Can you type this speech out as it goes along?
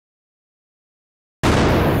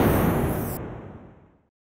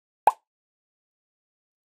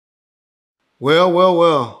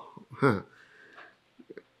Well.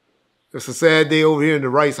 It's a sad day over here in the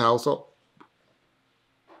Rice household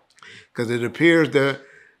because it appears that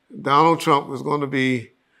Donald Trump is going to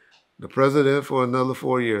be the president for another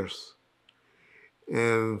 4 years.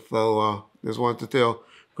 And so just wanted to tell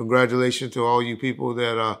congratulations to all you people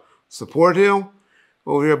that support him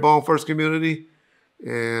over here at Bone First Community.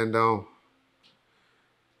 And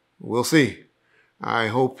we'll see. I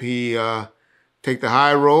hope he take the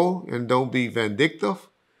high road and don't be vindictive.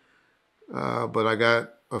 But I got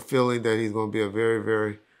a feeling that he's going to be a very,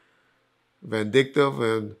 very vindictive.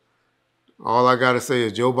 And all I got to say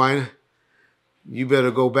is, Joe Biden, you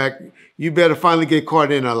better go back. You better finally get caught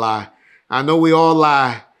in a lie. I know we all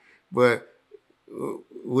lie, but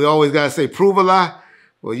we always got to say, prove a lie.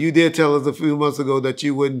 Well, you did tell us a few months ago that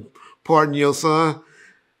you wouldn't pardon your son,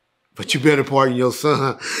 but you better pardon your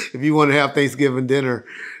son if you want to have Thanksgiving dinner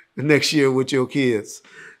next year with your kids.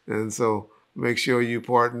 And so make sure you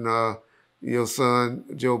pardon your son,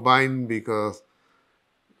 Joe Biden, because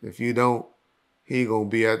if you don't, he going to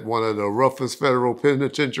be at one of the roughest federal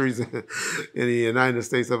penitentiaries in the United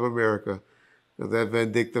States of America. Because that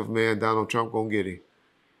vindictive man, Donald Trump, going to get him.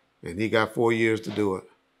 And he got 4 years to do it.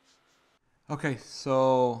 Okay,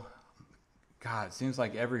 so, God, it seems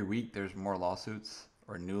like every week there's more lawsuits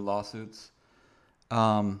or new lawsuits.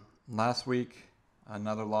 Last week,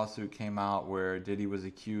 another lawsuit came out where Diddy was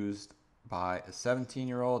accused by a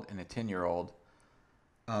 17-year-old and a 10-year-old,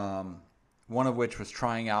 one of which was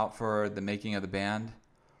trying out for the making of the band,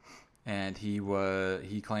 and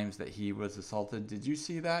he claims that he was assaulted. Did you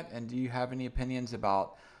see that? And do you have any opinions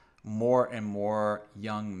about more and more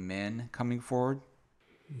young men coming forward?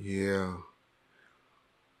 Yeah.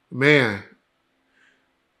 Man.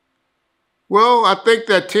 Well, I think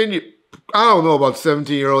that I don't know about the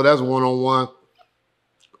 17-year-old. That's one-on-one.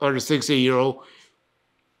 Or the 16-year-old.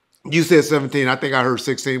 You said 17. I think I heard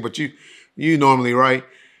 16, but you normally right.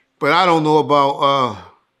 But I don't know about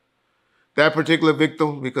that particular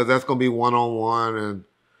victim because that's going to be one-on-one and,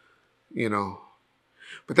 you know.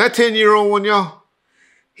 But that 10-year-old one, y'all,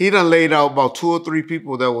 he done laid out about 2 or 3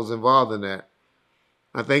 people that was involved in that.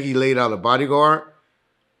 I think he laid out a Bodyguard.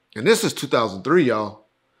 And this is 2003, y'all.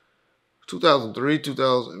 2003,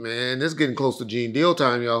 2000, man, it's getting close to Gene Deal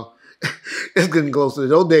time, y'all. It's getting close to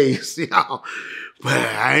those days, y'all. But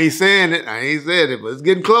I ain't saying it, but it's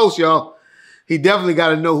getting close, y'all. He definitely got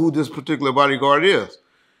to know who this particular Bodyguard is.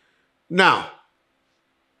 Now,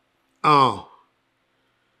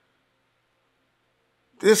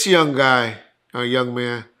 this young guy, a young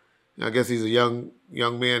man, I guess he's a young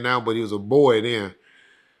man now, but he was a boy then.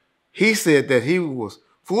 He said that he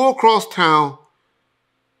flew across town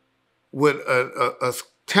with a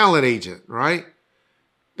talent agent, right?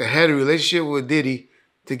 That had a relationship with Diddy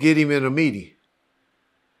to get him in a meeting.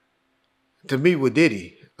 To meet with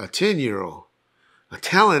Diddy, a 10-year-old, a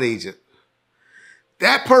talent agent.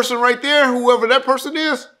 That person right there, whoever that person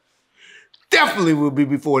is, definitely will be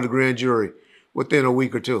before the grand jury within a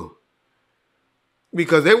week or two.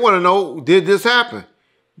 Because they want to know, did this happen?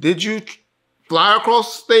 Did you fly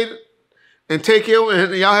across the state and take him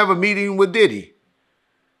and y'all have a meeting with Diddy?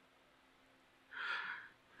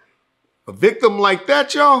 A victim like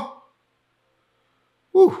that, y'all,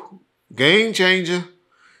 whew, game changer.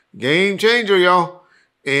 Game changer, y'all.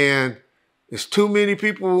 And there's too many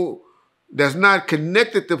people that's not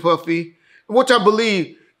connected to Puffy, which I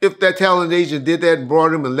believe if that talent agent did that and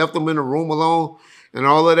brought him and left him in a room alone and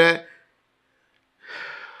all of that,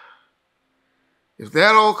 if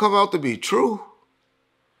that all come out to be true,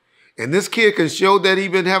 and this kid can show that he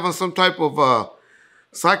been having some type of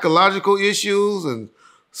psychological issues and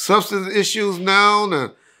substance issues now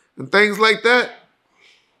and things like that,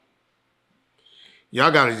 y'all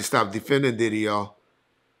got to stop defending Diddy, y'all.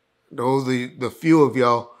 Those are the few of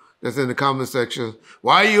y'all that's in the comment section.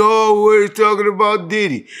 Why you always talking about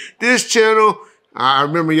Diddy? This channel, I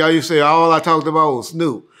remember y'all used to say all I talked about was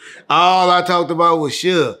Snoop. All I talked about was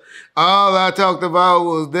Suge. All I talked about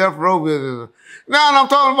was Death Row business. Now I'm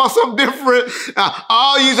talking about something different.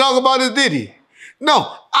 All you talk about is Diddy.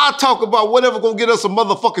 No, I talk about whatever gonna get us some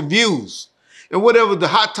motherfucking views and whatever the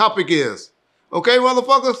hot topic is. Okay,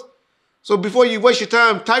 motherfuckers? So before you waste your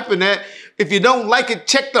time typing that, if you don't like it,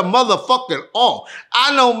 check the motherfucking off.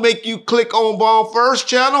 I don't make you click on Bomb First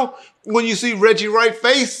channel when you see Reggie Wright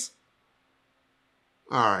face.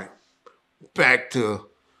 All right, back to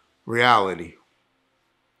reality.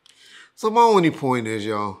 So my only point is,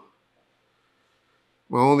 y'all,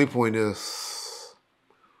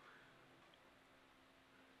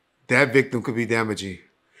 that victim could be damaging.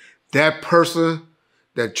 That person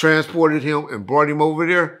that transported him and brought him over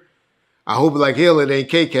there, I hope like hell it ain't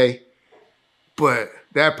KK. but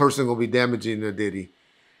that person gonna be damaging to Diddy.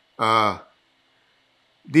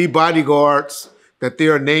 The bodyguards that they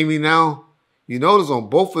are naming now, you notice on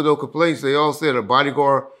both of those complaints, they all said a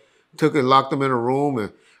bodyguard took and locked them in a room,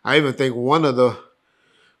 and I even think one of the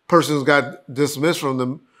persons got dismissed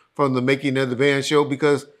from the making of the band show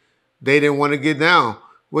because they didn't want to get down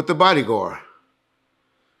with the bodyguard.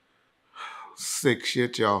 Sick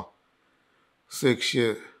shit, y'all. Sick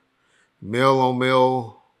shit. Male on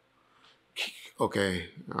male. Okay,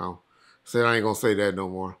 said I ain't gonna say that no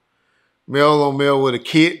more. Male on male with a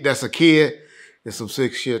kid, that's a kid, is some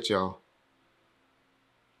sick shit, y'all.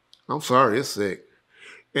 I'm sorry, it's sick.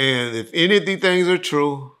 And if any of these things are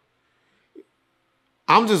true,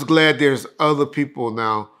 I'm just glad there's other people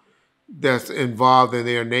now that's involved in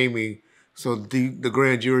their naming so the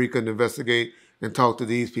grand jury can investigate and talk to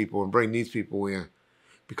these people and bring these people in.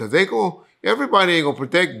 Because everybody ain't gonna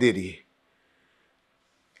protect Diddy.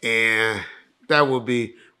 And that would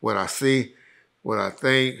be what I see, what I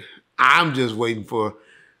think. I'm just waiting for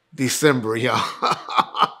December, y'all.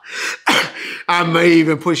 I may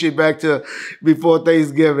even push it back to before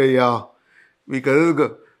Thanksgiving, y'all.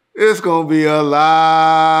 Because it's going to be a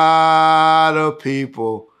lot of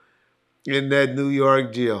people in that New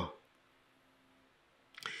York jail.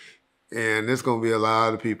 And there's going to be a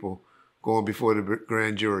lot of people going before the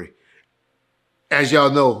grand jury. As y'all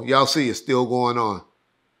know, y'all see it's still going on.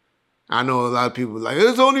 I know a lot of people are like,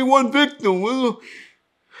 there's only one victim.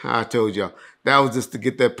 I told y'all, that was just to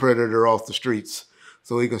get that predator off the streets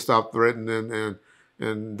so he can stop threatening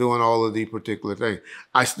and doing all of these particular things.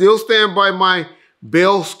 I still stand by my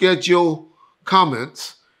bail schedule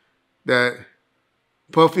comments that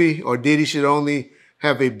Puffy or Diddy should only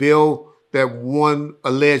have a bill that one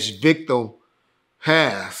alleged victim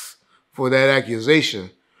has for that accusation.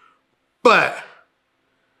 But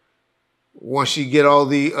once you get all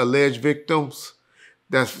the alleged victims,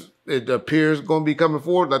 it appears going to be coming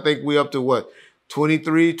forward. I think we up to what,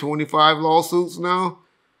 23, 25 lawsuits now?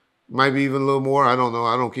 Might be even a little more. I don't know.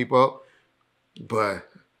 I don't keep up. But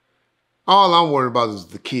all I'm worried about is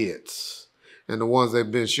the kids and the ones that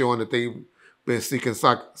have been showing that they've been seeking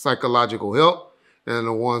psychological help and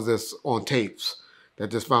the ones that's on tapes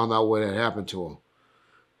that just found out what had happened to them.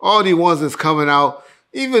 All the ones that's coming out,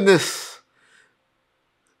 even this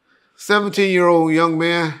 17-year-old young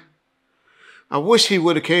man, I wish he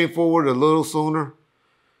would have came forward a little sooner.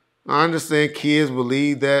 I understand kids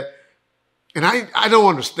believe that. And I don't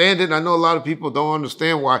understand it. I know a lot of people don't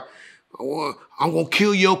understand why. Oh, I'm going to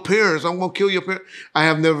kill your parents. I'm going to kill your parents. I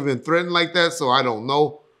have never been threatened like that, so I don't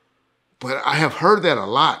know. But I have heard that a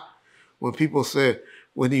lot when people say,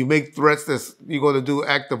 when you make threats that you're going to do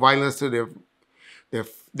act of violence to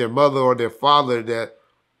their mother or their father, that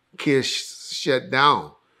kids shut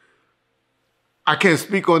down. I can't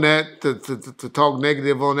speak on that to talk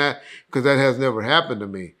negative on that because that has never happened to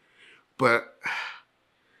me. But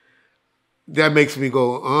that makes me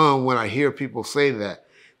go, when I hear people say that.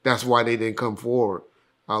 That's why they didn't come forward.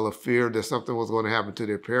 Out of fear that something was going to happen to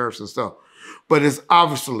their parents and stuff. But it's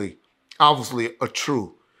obviously a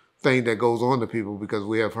true thing that goes on to people because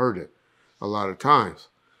we have heard it a lot of times.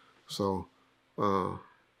 So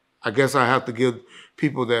I guess I have to give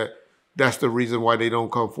people that's the reason why they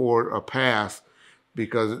don't come forward a pass,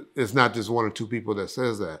 because it's not just one or two people that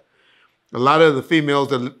says that. A lot of the females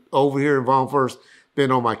that over here in Vaughn First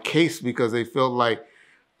been on my case because they felt like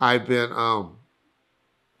I've been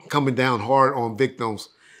coming down hard on victims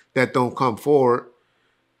that don't come forward.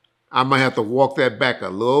 I might have to walk that back a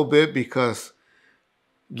little bit because,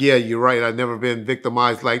 yeah, you're right. I've never been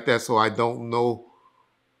victimized like that, so I don't know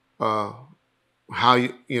how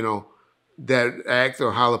that acts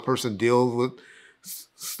or how the person deals with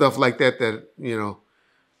stuff like that that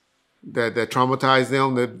traumatize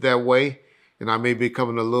them that way. And I may be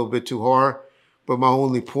coming a little bit too hard. But my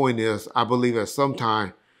only point is, I believe at some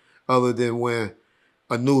time, other than when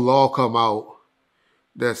a new law come out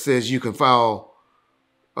that says you can file,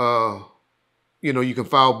 you can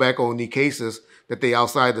file back on the cases that they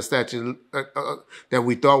outside the statute, that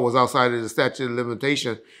we thought was outside of the statute of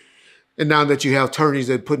limitation. And now that you have attorneys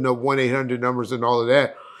that putting up 1-800 numbers and all of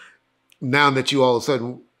that, now that you all of a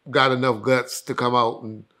sudden got enough guts to come out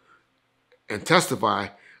and testify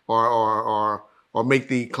or make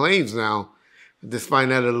the claims now, I just find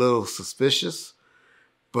that a little suspicious.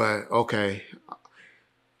 But okay,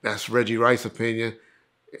 that's Reggie Wright's opinion.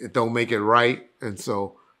 It don't make it right, and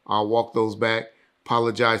so I'll walk those back.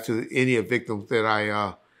 Apologize to any of victims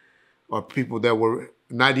that or people that were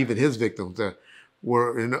not even his victims, that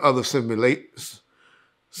were in other similar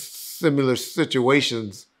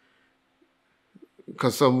situations,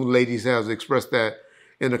 because some ladies have expressed that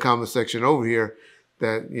in the comment section over here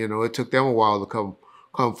that, you know, it took them a while to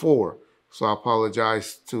come forward. So I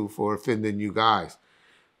apologize for offending you guys.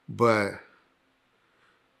 But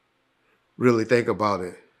really think about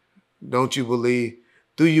it. Do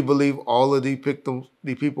you believe all of the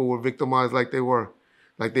people were victimized like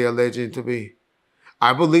they alleged to be?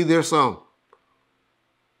 I believe there's some.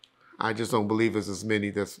 I just don't believe it's as many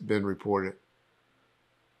that's been reported.